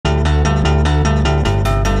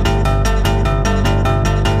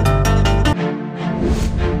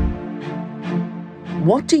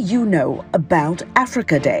What do you know about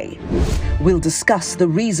Africa Day? We'll discuss the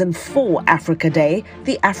reason for Africa Day,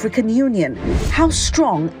 the African Union. How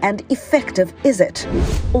strong and effective is it?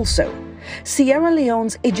 Also, Sierra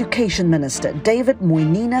Leone's Education Minister, David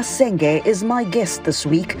Moinina Sengeh, is my guest this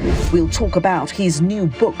week. We'll talk about his new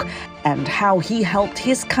book and how he helped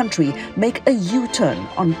his country make a U-turn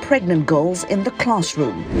on pregnant girls in the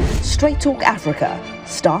classroom. Straight Talk Africa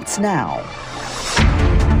starts now.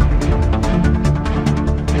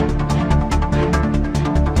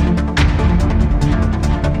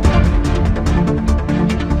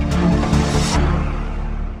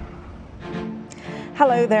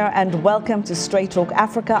 Hello there and welcome to Straight Talk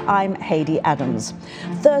Africa. I'm Haydé Adams.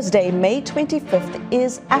 Thursday, May 25th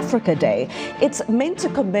is Africa Day. It's meant to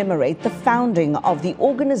commemorate the founding of the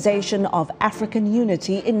Organization of African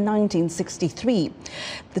Unity in 1963.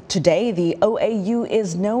 Today, the OAU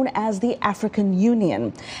is known as the African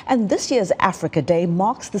Union. And this year's Africa Day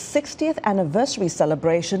marks the 60th anniversary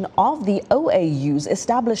celebration of the OAU's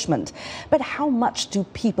establishment. But how much do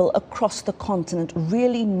people across the continent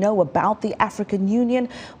really know about the African Union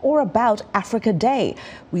or about Africa Day?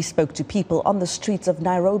 We spoke to people on the streets of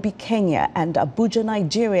Nairobi, Kenya, and Abuja,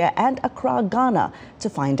 Nigeria, and Accra, Ghana to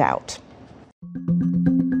find out.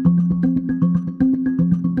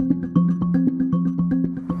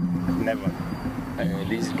 Never.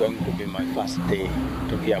 This is going to be my first day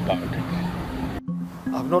to hear about it.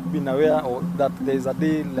 I've not been aware of that there is a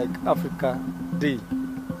day like Africa Day,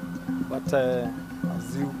 but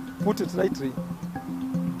as you put it rightly,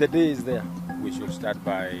 the day is there. We should start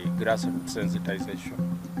by grassroots sensitization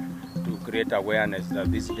to create awareness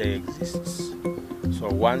that this day exists. So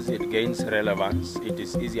once it gains relevance, it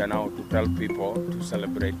is easier now to tell people to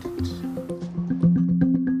celebrate it.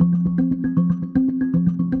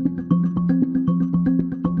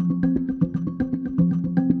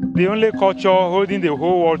 The only culture holding the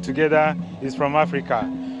whole world together is from Africa.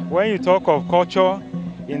 When you talk of culture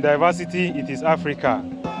in diversity, it is Africa.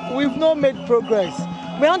 We've not made progress.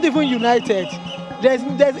 We're not even united. There's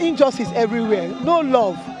injustice everywhere, no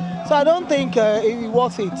love. So I don't think it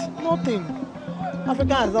worth it. Nothing.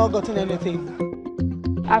 Africa has not gotten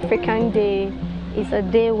anything. African Day is a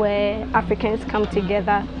day where Africans come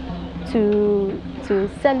together to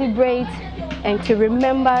celebrate and to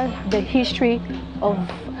remember the history of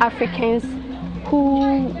Africans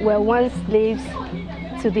who were once slaves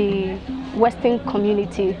to the Western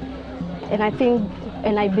community. And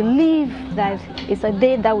I believe that it's a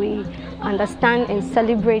day that we understand and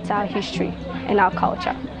celebrate our history and our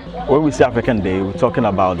culture. When we say African Day, we're talking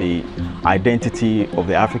about the identity of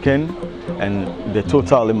the African and the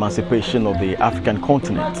total emancipation of the African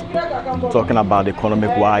continent. We're talking about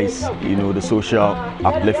economic-wise, the social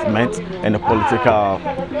upliftment and the political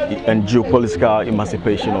and geopolitical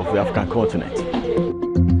emancipation of the African continent.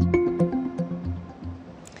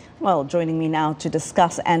 Well, joining me now to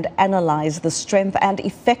discuss and analyze the strength and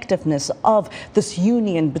effectiveness of this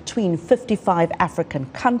union between 55 African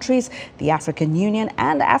countries, the African Union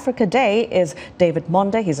and Africa Day is David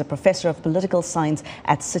Monda. He's a professor of political science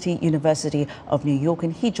at City University of New York,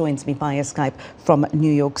 and he joins me via Skype from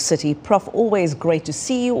New York City. Prof, always great to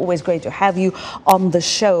see you, always great to have you on the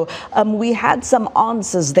show. We had some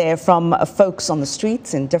answers there from folks on the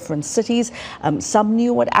streets in different cities. Some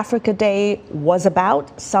knew what Africa Day was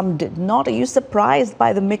about, some did not. Are you surprised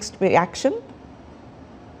by the mixed reaction?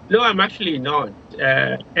 No, I'm actually not.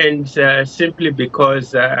 Simply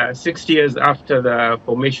because 60 years after the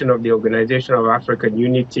formation of the Organization of African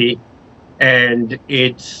Unity and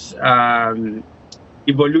its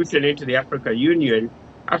evolution into the African Union,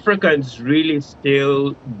 Africans really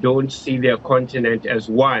still don't see their continent as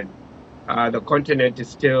one. The continent is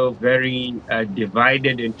still very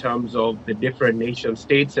divided in terms of the different nation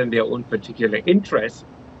states and their own particular interests.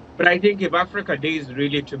 But I think if Africa Day is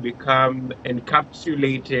really to become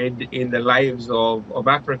encapsulated in the lives of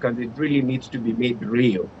Africans, it really needs to be made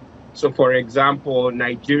real. So, for example,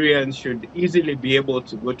 Nigerians should easily be able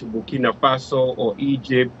to go to Burkina Faso or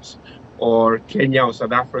Egypt or Kenya or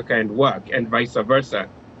South Africa and work, and vice versa.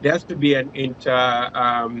 There has to be an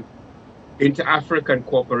inter-African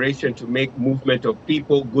cooperation to make movement of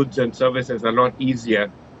people, goods, and services a lot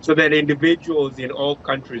easier, so that individuals in all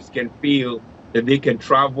countries can feel that they can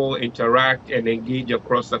travel, interact, and engage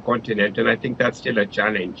across the continent. And I think that's still a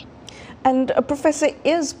challenge. And Professor,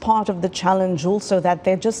 is part of the challenge also that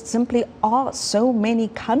there just simply are so many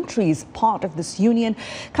countries part of this union,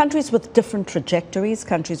 countries with different trajectories,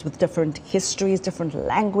 countries with different histories, different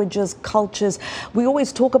languages, cultures. We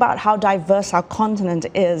always talk about how diverse our continent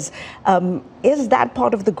is. Is that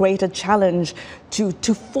part of the greater challenge to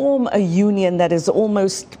form a union that is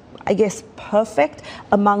almost I guess, perfect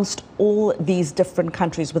amongst all these different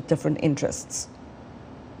countries with different interests?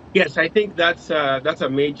 Yes, I think that's a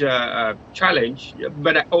major challenge.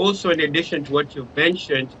 But also, in addition to what you've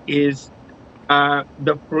mentioned, is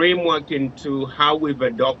the framework into how we've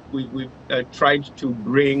tried to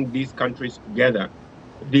bring these countries together.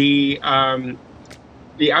 The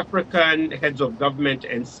African heads of government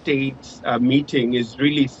and states meeting is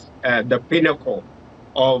really the pinnacle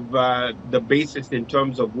of the basis in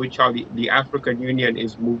terms of which how the African Union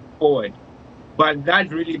is moved forward. But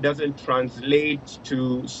that really doesn't translate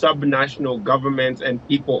to subnational governments and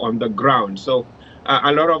people on the ground. So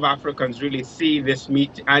a lot of Africans really see this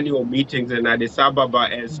annual meetings in Addis Ababa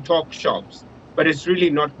as talk shops, but it's really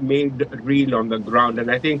not made real on the ground. And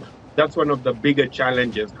I think that's one of the bigger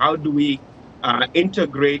challenges. How do we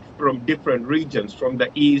integrate from different regions, from the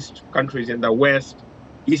East, countries in the West,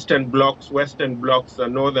 Eastern blocks, Western blocks, the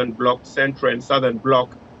Northern bloc, Central and Southern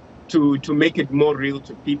bloc, to make it more real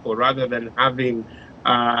to people rather than having,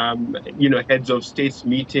 heads of states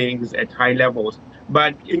meetings at high levels.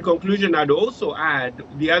 But in conclusion, I'd also add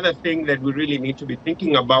the other thing that we really need to be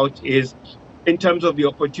thinking about is in terms of the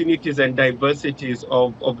opportunities and diversities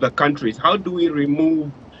of the countries. How do we remove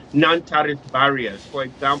non-tariff barriers? For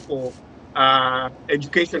example,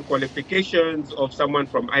 education qualifications of someone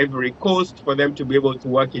from Ivory Coast for them to be able to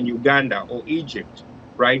work in Uganda or Egypt.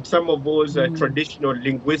 Right? Some of those traditional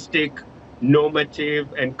linguistic,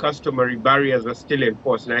 normative, and customary barriers are still in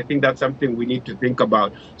force. And I think that's something we need to think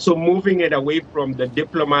about. So moving it away from the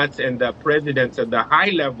diplomats and the presidents at the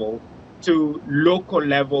high level to local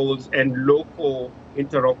levels and local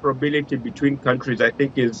interoperability between countries, I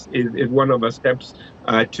think is one of the steps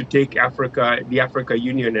to take the Africa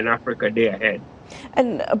Union and Africa Day ahead.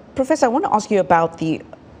 And Professor, I want to ask you about the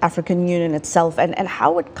African Union itself and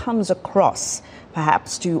how it comes across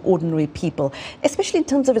perhaps to ordinary people, especially in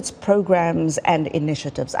terms of its programs and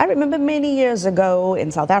initiatives. I remember many years ago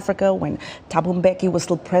in South Africa when Thabo Mbeki was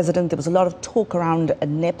still president, there was a lot of talk around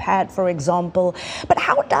NEPAD, for example. But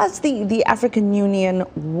how does the African Union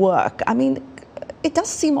work? I mean, it does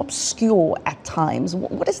seem obscure at times.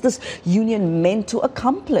 What is this union meant to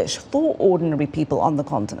accomplish for ordinary people on the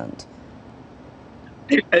continent?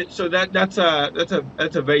 So that's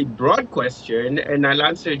a very broad question, and I'll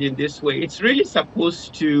answer it in this way. It's really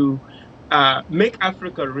supposed to make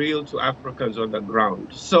Africa real to Africans on the ground.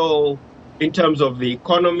 So in terms of the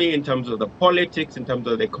economy, in terms of the politics, in terms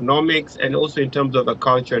of the economics, and also in terms of the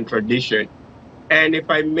culture and tradition. And if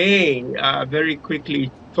I may very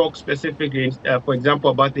quickly talk specifically, for example,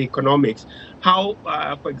 about the economics, how,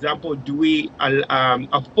 for example, do we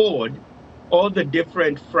afford all the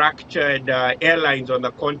different fractured airlines on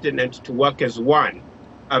the continent to work as one?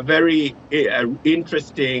 A very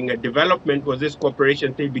interesting development was this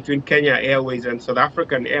cooperation thing between Kenya Airways and South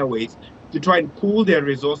African Airways to try and pool their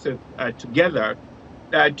resources together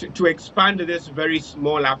to expand this very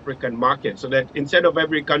small African market, so that instead of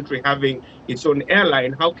every country having its own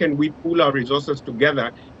airline, how can we pool our resources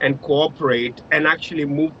together and cooperate and actually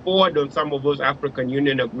move forward on some of those African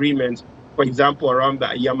Union agreements, for example, around the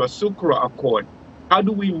Yamoussoukro Accord? How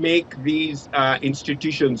do we make these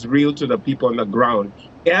institutions real to the people on the ground?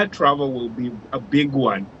 Air travel will be a big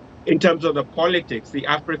one. In terms of the politics, the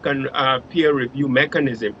African peer review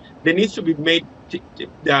mechanism, there needs to be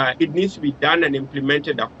it needs to be done and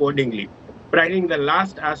implemented accordingly. But I think the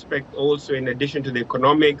last aspect also, in addition to the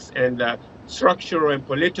economics and the structural and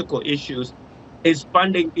political issues, is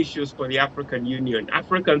funding issues for the African Union.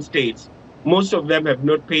 African states, most of them have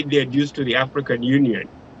not paid their dues to the African Union.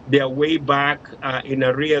 They are way back in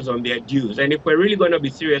arrears on their dues. And if we're really going to be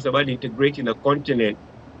serious about integrating the continent,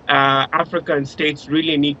 African states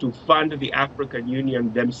really need to fund the African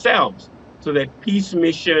Union themselves so that peace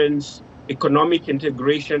missions, economic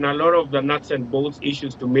integration, a lot of the nuts and bolts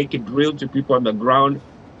issues to make it real to people on the ground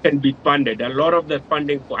can be funded. A lot of the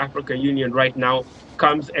funding for African Union right now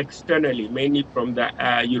comes externally, mainly from the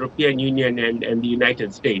European Union and the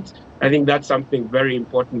United States. I think that's something very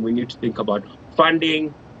important we need to think about.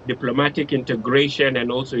 Funding, diplomatic integration,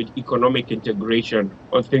 and also economic integration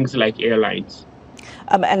on things like airlines.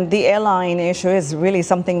 And the airline issue is really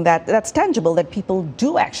something that's tangible, that people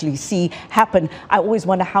do actually see happen. I always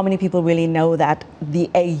wonder how many people really know that the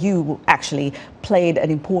AU actually played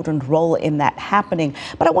an important role in that happening.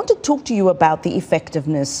 But I want to talk to you about the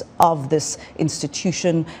effectiveness of this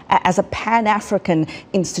institution as a Pan-African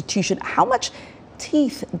institution. How much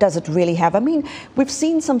teeth does it really have? I mean, we've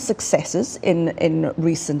seen some successes in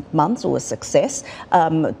recent months, or a success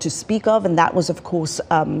to speak of, and that was, of course,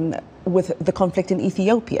 with the conflict in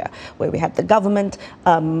Ethiopia, where we had the government,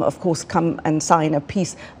 of course, come and sign a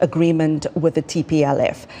peace agreement with the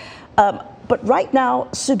TPLF. But right now,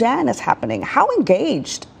 Sudan is happening. How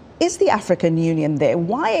engaged is the African Union there?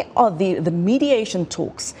 Why are the mediation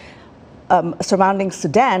talks surrounding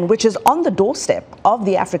Sudan, which is on the doorstep of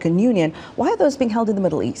the African Union, why are those being held in the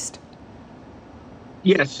Middle East?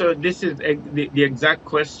 Yes, so this is the exact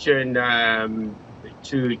question to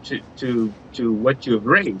what you've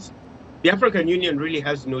raised. The African Union really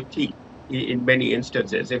has no teeth in many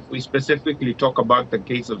instances. If we specifically talk about the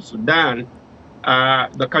case of Sudan,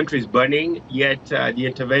 the country is burning, yet the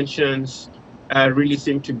interventions really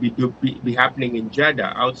seem to be happening in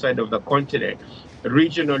Jeddah, outside of the continent.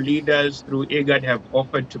 Regional leaders through IGAD have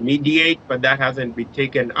offered to mediate, but that hasn't been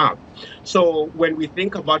taken up. So when we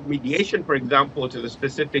think about mediation, for example, to the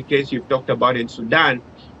specific case you've talked about in Sudan,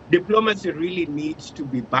 diplomacy really needs to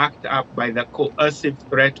be backed up by the coercive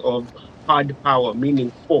threat of hard power,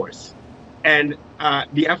 meaning force. And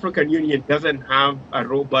the African Union doesn't have a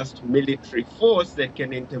robust military force that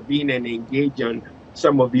can intervene and engage on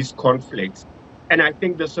some of these conflicts. And I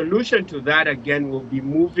think the solution to that, again, will be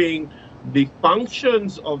moving the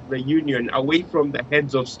functions of the union away from the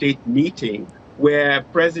heads of state meeting, where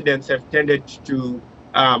presidents have tended to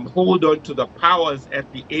hold on to the powers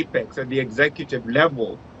at the apex, at the executive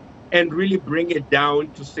level, and really bring it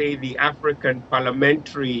down to, say, the African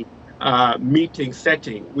parliamentary meeting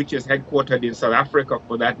setting, which is headquartered in South Africa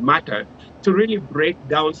for that matter, to really break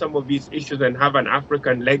down some of these issues and have an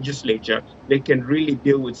African legislature that can really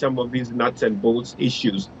deal with some of these nuts and bolts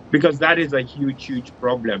issues, because that is a huge, huge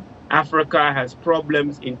problem. Africa has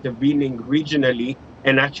problems intervening regionally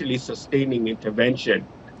and actually sustaining intervention.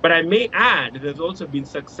 But I may add, there's also been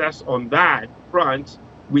success on that front.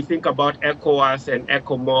 We think about ECOWAS and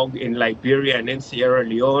ECOMOG in Liberia and in Sierra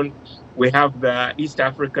Leone. We have the East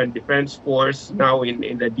African Defense Force now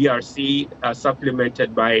in the DRC,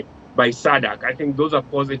 supplemented by SADC. I think those are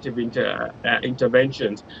positive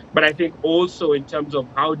interventions. But I think also in terms of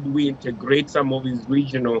how do we integrate some of these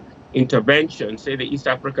regional interventions, say the East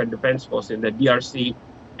African Defense Force in the DRC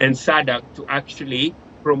and SADC, to actually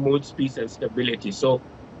promote peace and stability. So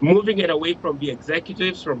moving it away from the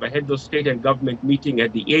executives, from the heads of state and government meeting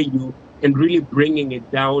at the AU, and really bringing it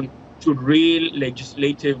down to real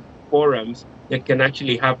legislative forums that can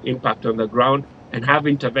actually have impact on the ground and have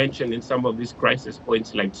intervention in some of these crisis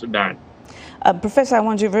points like Sudan. Professor, I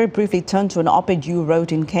want to very briefly turn to an op-ed you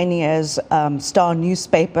wrote in Kenya's Star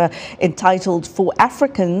newspaper entitled, "For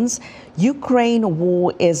Africans, Ukraine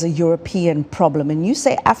war is a European problem." And you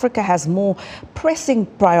say Africa has more pressing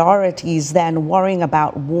priorities than worrying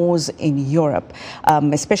about wars in Europe,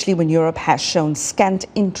 especially when Europe has shown scant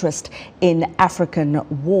interest in African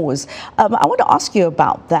wars. I want to ask you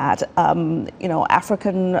about that.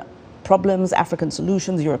 African problems, African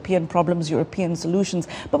solutions, European problems, European solutions.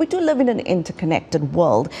 But we do live in an interconnected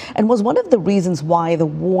world, and was one of the reasons why the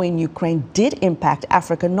war in Ukraine did impact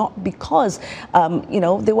Africa, not because,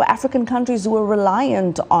 there were African countries who were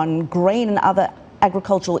reliant on grain and other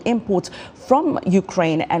agricultural imports from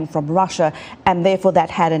Ukraine and from Russia, and therefore that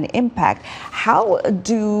had an impact. How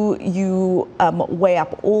do you weigh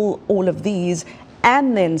up all of these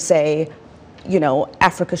and then say,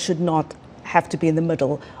 Africa should not have to be in the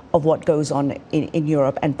middle of what goes on in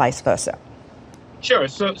Europe and vice versa? Sure.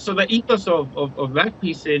 So the ethos of that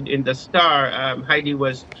piece in the Star, Heidi,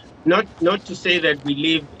 was not to say that we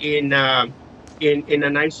live in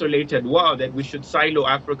an isolated world, that we should silo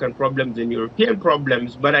African problems and European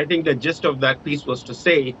problems. But I think the gist of that piece was to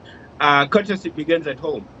say, courtesy begins at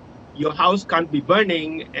home. Your house can't be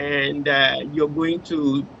burning, and you're going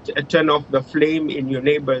to turn off the flame in your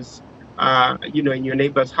neighbor's in your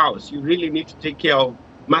neighbor's house. You really need to take care of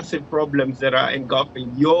massive problems that are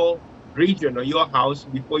engulfing your region or your house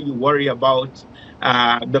before you worry about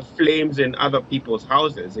the flames in other people's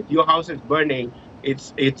houses. If your house is burning,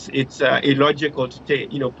 it's illogical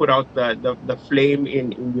to put out the flame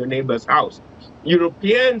in your neighbor's house.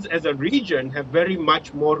 Europeans as a region have very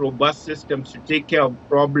much more robust systems to take care of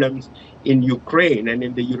problems in Ukraine and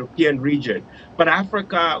in the European region. But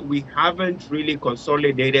Africa, we haven't really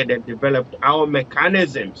consolidated and developed our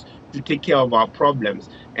mechanisms to take care of our problems.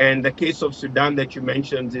 And the case of Sudan that you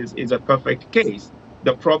mentioned is a perfect case.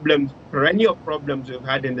 The perennial problems we've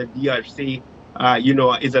had in the DRC,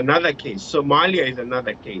 is another case. Somalia is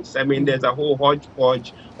another case. I mean, there's a whole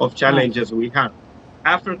hodgepodge of challenges we have.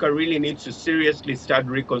 Africa really needs to seriously start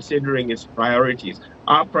reconsidering its priorities.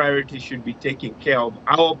 Our priorities should be taking care of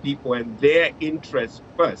our people and their interests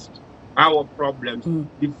first, our problems,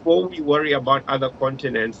 before we worry about other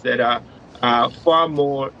continents that are far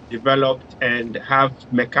more developed and have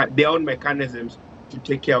their own mechanisms to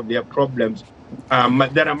take care of their problems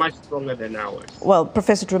that are much stronger than ours. Well,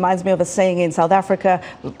 Professor, it reminds me of a saying in South Africa,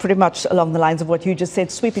 pretty much along the lines of what you just said,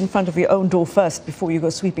 sweep in front of your own door first before you go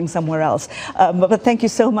sweeping somewhere else. But thank you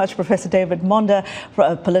so much, Professor David Monda,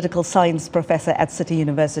 a political science professor at City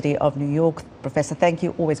University of New York. Professor, thank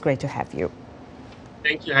you. Always great to have you.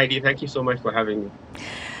 Thank you, Heidi. Thank you so much for having me.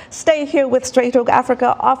 Stay here with Straight Talk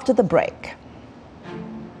Africa after the break.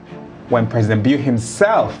 When President Bill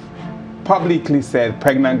himself publicly said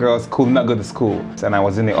pregnant girls could not go to school, and I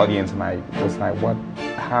was in the audience and I was like, what,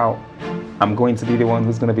 how, I'm going to be the one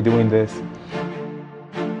who's going to be doing this.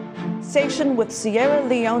 Session with Sierra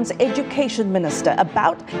Leone's education minister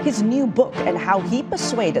about his new book and how he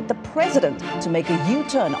persuaded the president to make a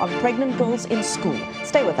U-turn on pregnant girls in school.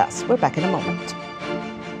 Stay with us. We're back in a moment.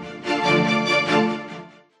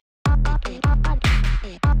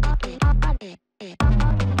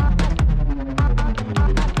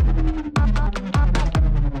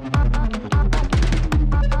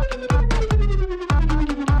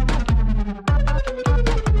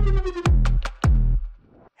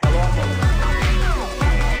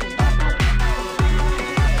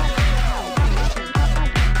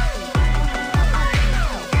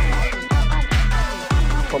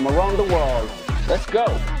 From around the world, let's go.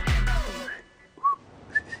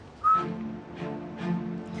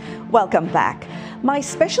 Welcome back. My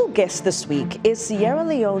special guest this week is Sierra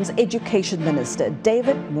Leone's Education Minister,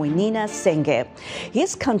 David Moinina Sengeh.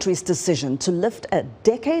 His country's decision to lift a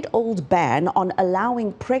decade-old ban on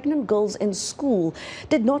allowing pregnant girls in school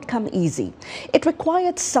did not come easy. It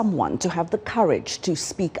required someone to have the courage to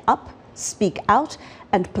speak up, speak out,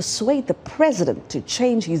 and persuade the president to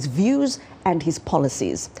change his views and his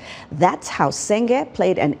policies. That's how Sengeh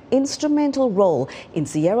played an instrumental role in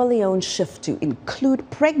Sierra Leone's shift to include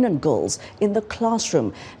pregnant girls in the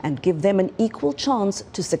classroom and give them an equal chance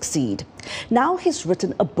to succeed. Now he's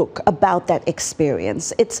written a book about that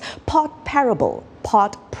experience. It's part parable,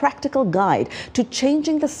 part practical guide to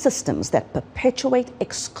changing the systems that perpetuate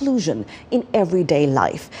exclusion in everyday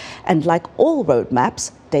life. And like all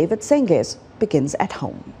roadmaps, David Sengeh's begins at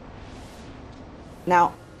home.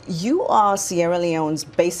 Now, you are Sierra Leone's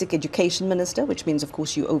basic education minister, which means, of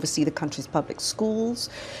course, you oversee the country's public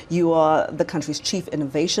schools. You are the country's chief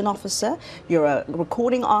innovation officer. You're a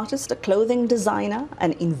recording artist, a clothing designer,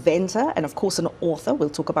 an inventor, and, of course, an author. We'll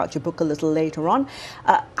talk about your book a little later on.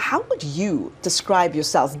 How would you describe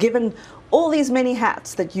yourself, given all these many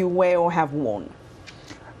hats that you wear or have worn?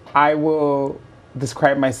 I will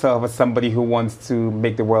describe myself as somebody who wants to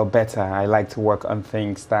make the world better. I like to work on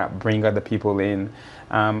things that bring other people in.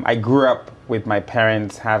 I grew up with my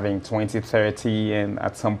parents having 20, 30, and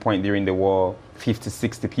at some point during the war, 50,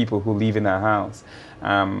 60 people who live in our house.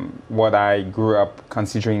 What I grew up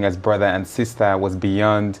considering as brother and sister was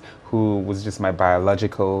beyond who was just my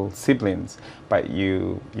biological siblings. But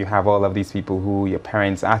you have all of these people who your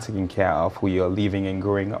parents are taking care of, who you're living and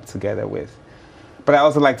growing up together with. But I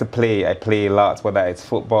also like to play. I play a lot, whether it's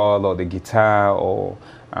football or the guitar or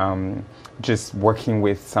just working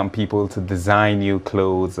with some people to design new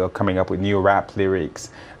clothes or coming up with new rap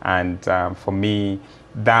lyrics. And for me,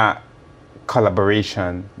 that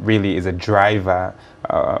collaboration really is a driver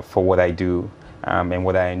for what I do and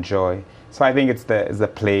what I enjoy. So I think it's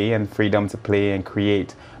the play and freedom to play and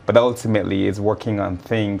create. But ultimately, it's working on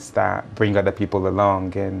things that bring other people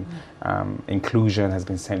along, and inclusion has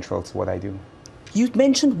been central to what I do. You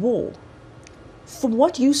mentioned war. From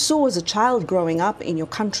what you saw as a child growing up in your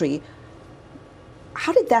country,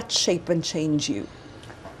 how did that shape and change you?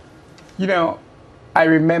 You know, I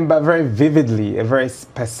remember very vividly a very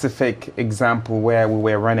specific example where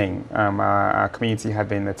we were running. Our community had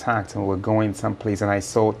been attacked and we were going someplace, and I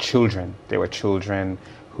saw children. There were children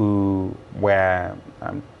who were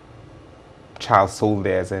child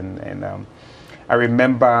soldiers, and I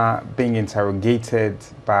remember being interrogated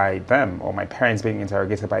by them, or my parents being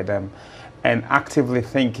interrogated by them, and actively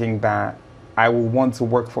thinking that I would want to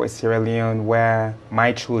work for a Sierra Leone where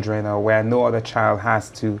my children or where no other child has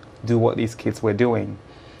to do what these kids were doing.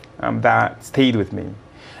 That stayed with me.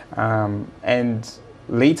 And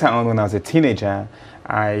later on, when I was a teenager,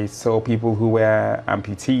 I saw people who were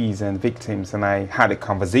amputees and victims, and I had a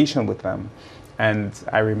conversation with them. And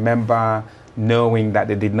I remember knowing that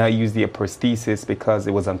they did not use their prosthesis because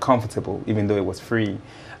it was uncomfortable, even though it was free.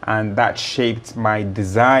 And that shaped my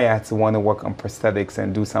desire to want to work on prosthetics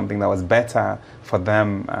and do something that was better for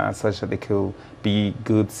them, such that they could be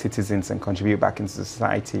good citizens and contribute back into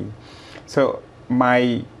society. So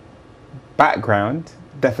my background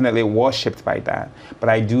definitely was shaped by that. But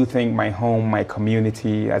I do think my home, my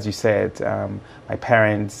community, as you said, my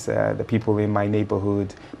parents, the people in my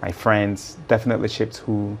neighborhood, my friends, definitely shaped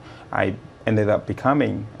who I ended up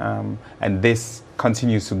becoming. And this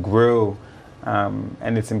continues to grow.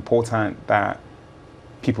 And it's important that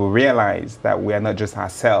people realize that we are not just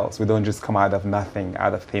ourselves. We don't just come out of nothing,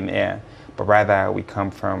 out of thin air, but rather we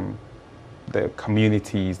come from the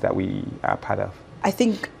communities that we are part of. I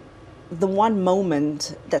think the one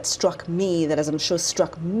moment that struck me, that as I'm sure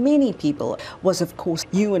struck many people, was of course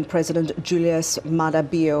you and President Julius Maada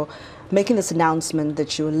Bio making this announcement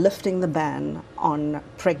that you were lifting the ban on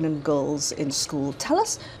pregnant girls in school. Tell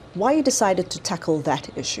us why you decided to tackle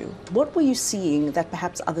that issue. What were you seeing that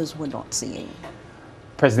perhaps others were not seeing?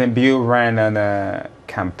 President Bio ran on a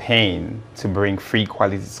campaign to bring free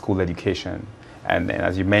quality school education. And then,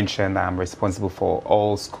 as you mentioned, I'm responsible for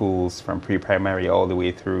all schools from pre-primary all the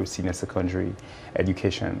way through senior secondary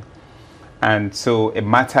education. And so it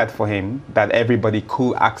mattered for him that everybody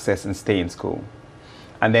could access and stay in school.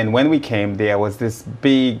 And then when we came, there was this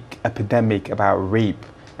big epidemic about rape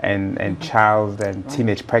and child and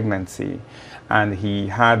teenage pregnancy. And he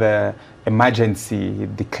had an emergency, he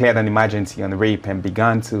declared an emergency on rape and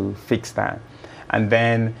began to fix that. And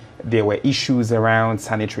then there were issues around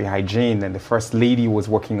sanitary hygiene, and the First Lady was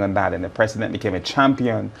working on that, and the President became a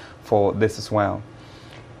champion for this as well.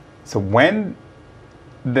 So when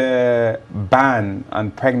the ban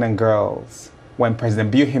on pregnant girls, when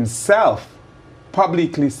President Bio himself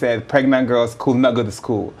publicly said pregnant girls could not go to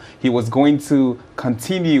school, he was going to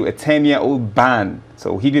continue a 10-year-old ban.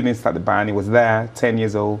 So he didn't start the ban, he was there, 10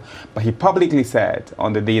 years old, but he publicly said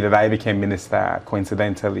on the day that I became minister,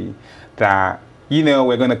 coincidentally, that, you know,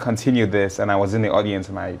 we're going to continue this. And I was in the audience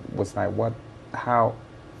and I was like, what, how?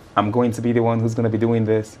 I'm going to be the one who's going to be doing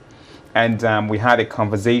this. And we had a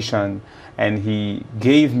conversation and he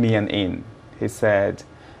gave me an in. He said,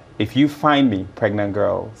 if you find me pregnant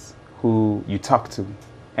girls who you talk to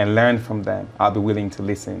and learn from them, I'll be willing to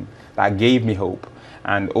listen. That gave me hope.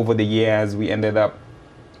 And over the years, we ended up,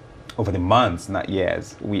 over the months, not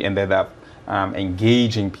years, we ended up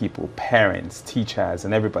engaging people, parents, teachers,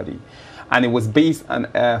 and everybody. And it was based on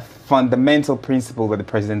a fundamental principle that the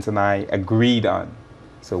President and I agreed on.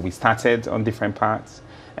 So we started on different parts.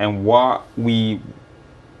 And what we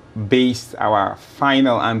based our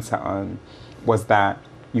final answer on was that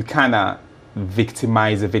you cannot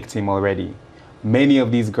victimize a victim already. Many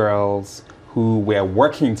of these girls who we're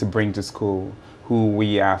working to bring to school, who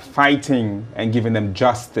we are fighting and giving them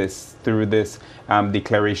justice through this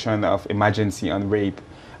declaration of emergency on rape,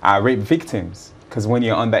 are rape victims. Because when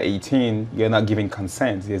you're under 18, you're not giving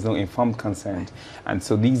consent. There's no informed consent. And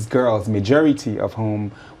so these girls, majority of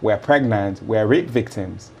whom were pregnant, were rape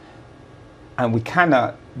victims. And we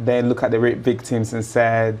cannot then look at the rape victims and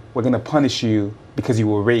said, we're going to punish you because you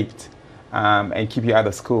were raped and keep you out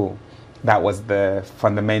of school. That was the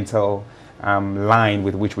fundamental line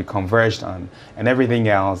with which we converged on. And everything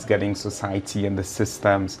else, getting society and the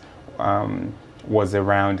systems, was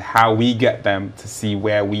around how we get them to see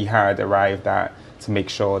where we had arrived at to make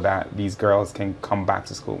sure that these girls can come back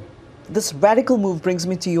to school. This radical move brings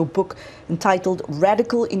me to your book entitled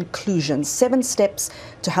Radical Inclusion, 7 Steps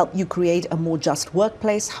to Help You Create a More Just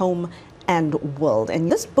Workplace, Home and World.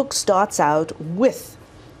 And this book starts out with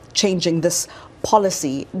changing this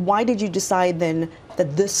policy. Why did you decide then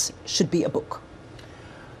that this should be a book?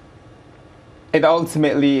 It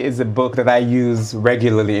ultimately is a book that I use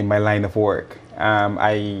regularly in my line of work.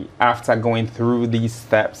 After going through these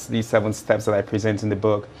steps, these 7 steps that I present in the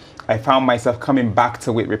book, I found myself coming back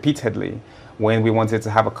to it repeatedly. When we wanted to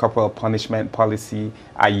have a corporal punishment policy,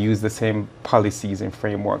 I use the same policies and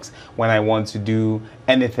frameworks. When I want to do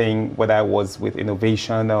anything, whether I was with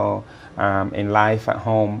innovation or in life at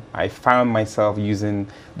home, I found myself using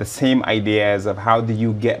the same ideas of how do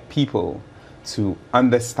you get people to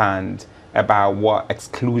understand about what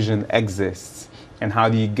exclusion exists and how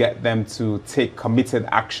do you get them to take committed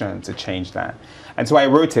action to change that. And so I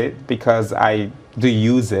wrote it because I do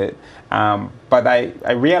use it, but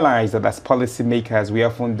I realize that as policymakers, we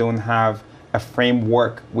often don't have a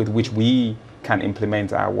framework with which we can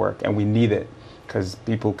implement our work, and we need it because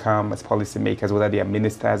people come as policymakers, whether they are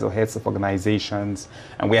ministers or heads of organizations,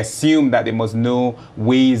 and we assume that they must know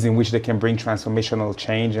ways in which they can bring transformational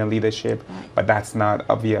change and leadership, but that's not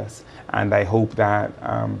obvious. And I hope that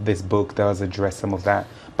this book does address some of that.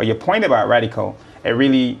 But your point about radical, it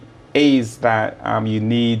really is that you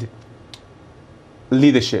need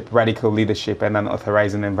leadership, radical leadership, and an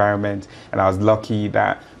authorizing environment. And I was lucky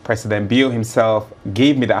that President Bio himself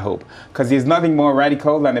gave me that hope. Because there's nothing more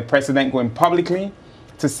radical than a president going publicly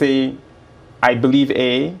to say, I believe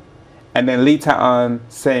A, and then later on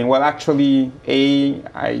saying, well, actually,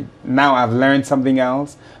 now I've learned something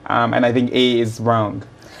else, and I think A is wrong.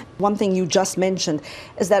 One thing you just mentioned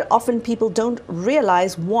is that often people don't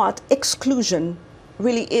realize what exclusion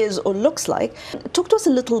really is or looks like. Talk to us a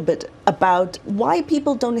little bit about why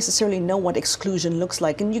people don't necessarily know what exclusion looks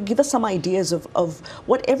like, and you give us some ideas of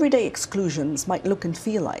what everyday exclusions might look and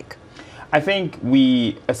feel like. I think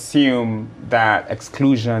we assume that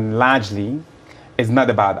exclusion largely is not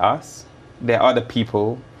about us, there are other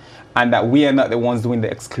people, and that we are not the ones doing the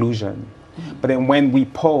exclusion. But then when we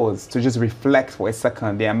pause to just reflect for a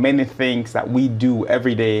second, there are many things that we do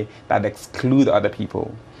every day that exclude other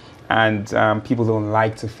people. And people don't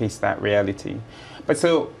like to face that reality. But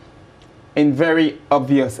so, in very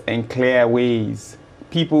obvious and clear ways,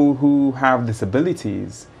 people who have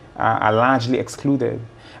disabilities are largely excluded.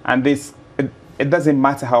 And this, it doesn't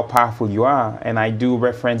matter how powerful you are. And I do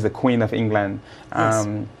reference the Queen of England, Yes.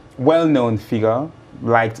 well-known figure,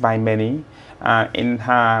 liked by many. In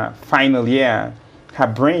her final year, her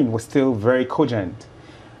brain was still very cogent.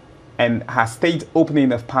 And her state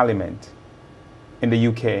opening of Parliament in the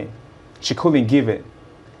UK, she couldn't give it.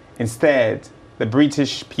 Instead, the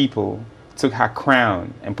British people took her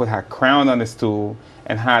crown and put her crown on the stool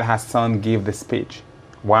and had her son give the speech.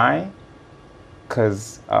 Why?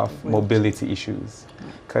 Because of mobility issues.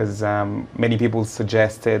 Because many people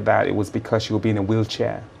suggested that it was because she would be in a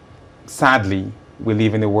wheelchair. Sadly, we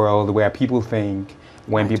live in a world where people think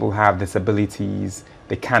when people have disabilities,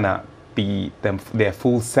 they cannot be their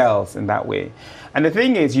full selves in that way. And the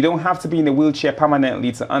thing is, you don't have to be in a wheelchair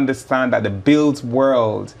permanently to understand that the built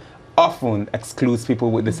world often excludes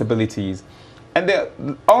people with disabilities. And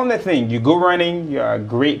the only thing, you go running, you're a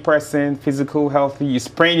great person, physical, healthy, you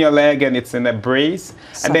sprain your leg and it's in a brace,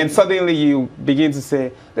 and then suddenly you begin to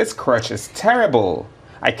say, this crutch is terrible.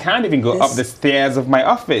 I can't even go up the stairs of my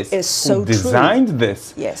office. Is so Who designed true.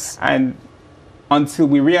 this? Yes. And until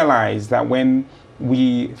we realize that when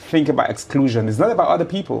we think about exclusion, it's not about other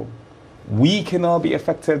people. We can all be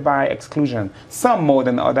affected by exclusion, some more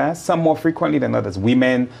than others, some more frequently than others.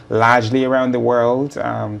 Women largely around the world,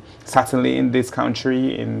 certainly in this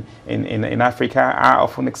country, in Africa, are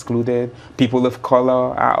often excluded. People of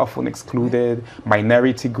color are often excluded,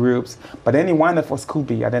 minority groups, but any one of us could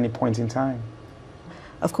be at any point in time.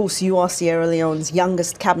 Of course, you are Sierra Leone's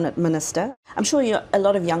youngest cabinet minister. I'm sure a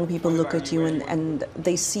lot of young people look at you and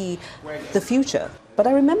they see the future. But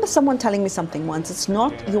I remember someone telling me something once. It's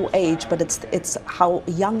not your age, but it's how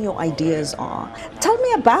young your ideas are. Tell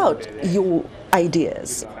me about your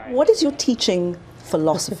ideas. What is your teaching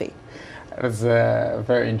philosophy? That's a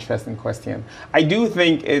very interesting question. I do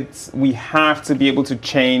think we have to be able to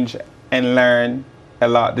change and learn a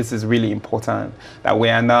lot. This is really important, that we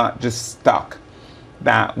are not just stuck,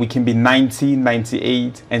 that we can be 90,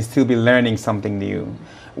 98 and still be learning something new.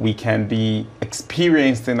 We can be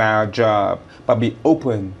experienced in our job, but be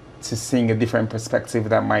open to seeing a different perspective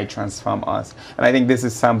that might transform us. And I think this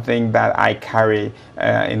is something that I carry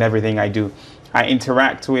in everything I do. I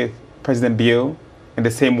interact with President Bio in the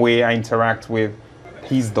same way I interact with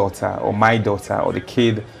his daughter or my daughter or the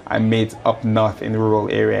kid I met up north in rural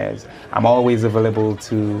areas. I'm always available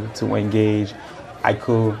to engage. I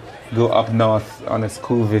could go up north on a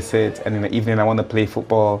school visit, and in the evening I want to play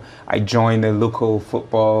football. I join a local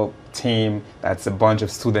football team that's a bunch of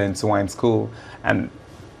students who are in school. And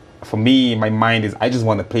for me, my mind is, I just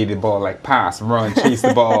want to play the ball, like pass, run, chase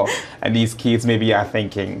the ball. And these kids maybe are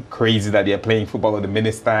thinking crazy that they're playing football with the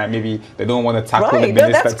minister. Maybe they don't want to tackle the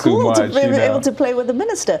minister that's cool too much. To be able to play with the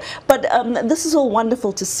minister. But this is all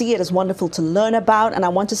wonderful to see. It is wonderful to learn about. And I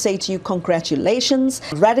want to say to you, congratulations.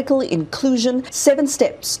 Radical Inclusion, 7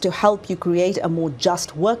 steps to help you create a more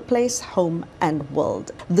just workplace, home and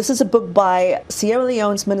world. This is a book by Sierra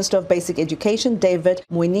Leone's Minister of Basic Education, David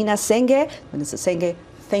Moinina Sengeh. Minister Sengeh,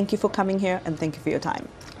 thank you for coming here and thank you for your time.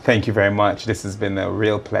 Thank you very much. This has been a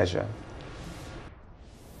real pleasure.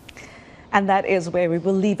 And that is where we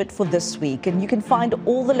will leave it for this week. And you can find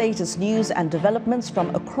all the latest news and developments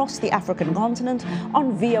from across the African continent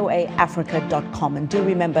on voaafrica.com. And do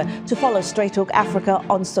remember to follow Straight Talk Africa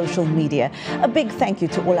on social media. A big thank you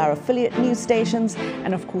to all our affiliate news stations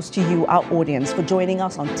and of course to you, our audience, for joining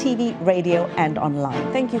us on TV, radio and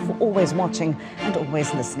online. Thank you for always watching and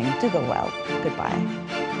always listening. Do go well.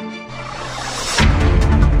 Goodbye.